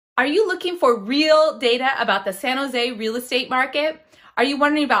Are you looking for real data about the San Jose real estate market? Are you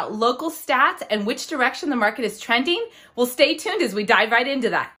wondering about local stats and which direction the market is trending? Well, stay tuned as we dive right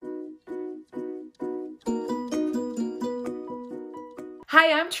into that.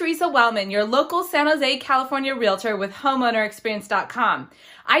 Hi, I'm Theresa Wellman, your local San Jose, California realtor with homeownerexperience.com.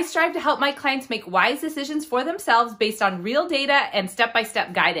 I strive to help my clients make wise decisions for themselves based on real data and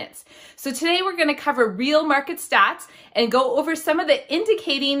step-by-step guidance. So today we're going to cover real market stats and go over some of the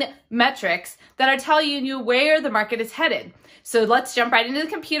indicating metrics that are telling you where the market is headed. So let's jump right into the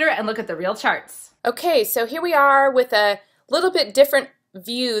computer and look at the real charts. Okay, so here we are with a little bit different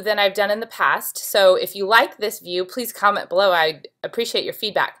view than I've done in the past. So if you like this view, please comment below. I'd appreciate your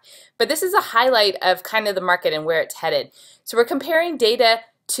feedback. But this is a highlight of kind of the market and where it's headed. So we're comparing data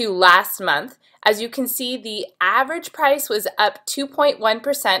to last month. As you can see, the average price was up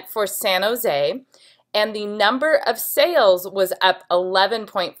 2.1% for San Jose, and the number of sales was up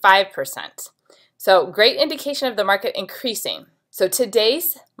 11.5%. So great indication of the market increasing. So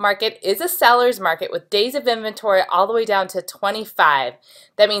today's market is a seller's market with days of inventory all the way down to 25.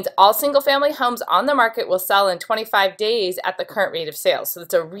 That means all single-family homes on the market will sell in 25 days at the current rate of sales. So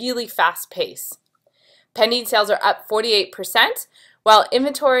it's a really fast pace. Pending sales are up 48%, while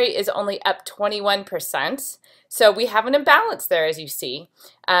inventory is only up 21%. So we have an imbalance there, as you see,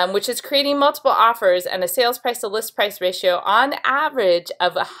 which is creating multiple offers and a sales price to list price ratio on average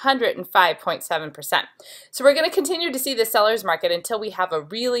of 105.7%. So we're going to continue to see the seller's market until we have a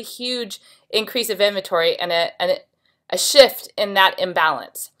really huge increase of inventory and a shift in that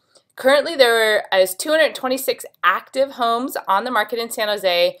imbalance. Currently, there is 226 active homes on the market in San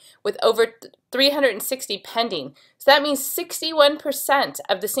Jose with over 360 pending. So that means 61%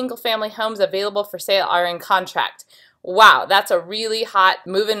 of the single-family homes available for sale are in contract. Wow, that's a really hot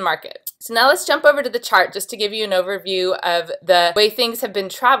move-in market. So now let's jump over to the chart just to give you an overview of the way things have been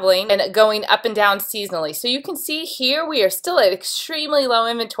traveling and going up and down seasonally. So you can see here we are still at extremely low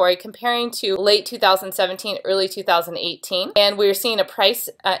inventory comparing to late 2017, early 2018. And we're seeing a price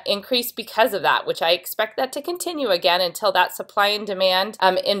increase because of that, which I expect that to continue again until that supply and demand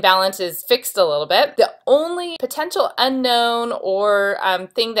imbalance is fixed a little bit. The only potential unknown or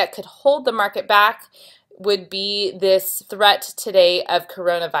thing that could hold the market back would be this threat today of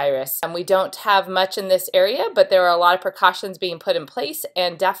coronavirus. And we don't have much in this area, but there are a lot of precautions being put in place,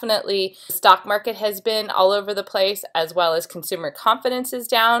 and definitely the stock market has been all over the place, as well as consumer confidence is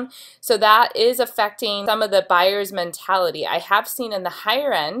down. So that is affecting some of the buyers' mentality. I have seen in the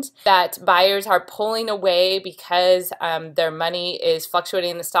higher end that buyers are pulling away because their money is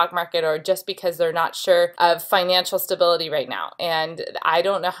fluctuating in the stock market, or just because they're not sure of financial stability right now. And I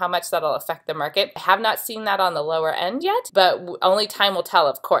don't know how much that'll affect the market. I have not seen that on the lower end yet, but only time will tell,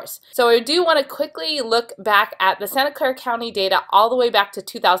 of course. So I do want to quickly look back at the Santa Clara County data all the way back to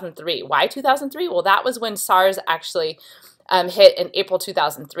 2003. Why 2003? Well, that was when SARS actually hit in April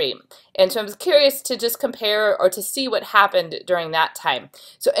 2003. And so I'm curious to just compare or to see what happened during that time.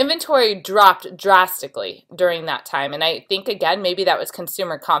 So inventory dropped drastically during that time. And I think, again, maybe that was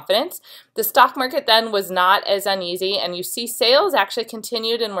consumer confidence. The stock market then was not as uneasy, and you see sales actually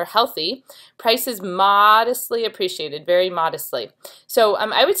continued and were healthy. Prices modestly appreciated, very modestly. So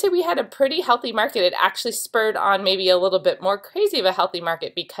I would say we had a pretty healthy market. It actually spurred on maybe a little bit more crazy of a healthy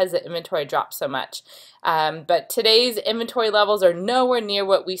market because the inventory dropped so much. But today's inventory levels are nowhere near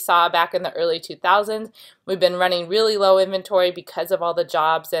what we saw back in the early 2000s. We've been running really low inventory because of all the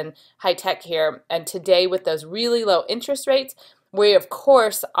jobs and high tech here. And today, with those really low interest rates, we of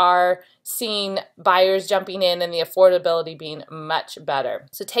course are seeing buyers jumping in and the affordability being much better.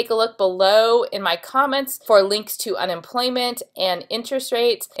 So take a look below in my comments for links to unemployment and interest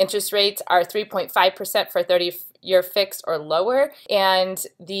rates. Interest rates are 3.5% for 30-year fixed or lower, and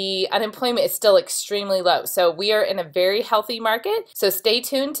the unemployment is still extremely low. So we are in a very healthy market. So stay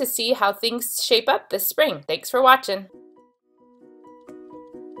tuned to see how things shape up this spring. Thanks for watching.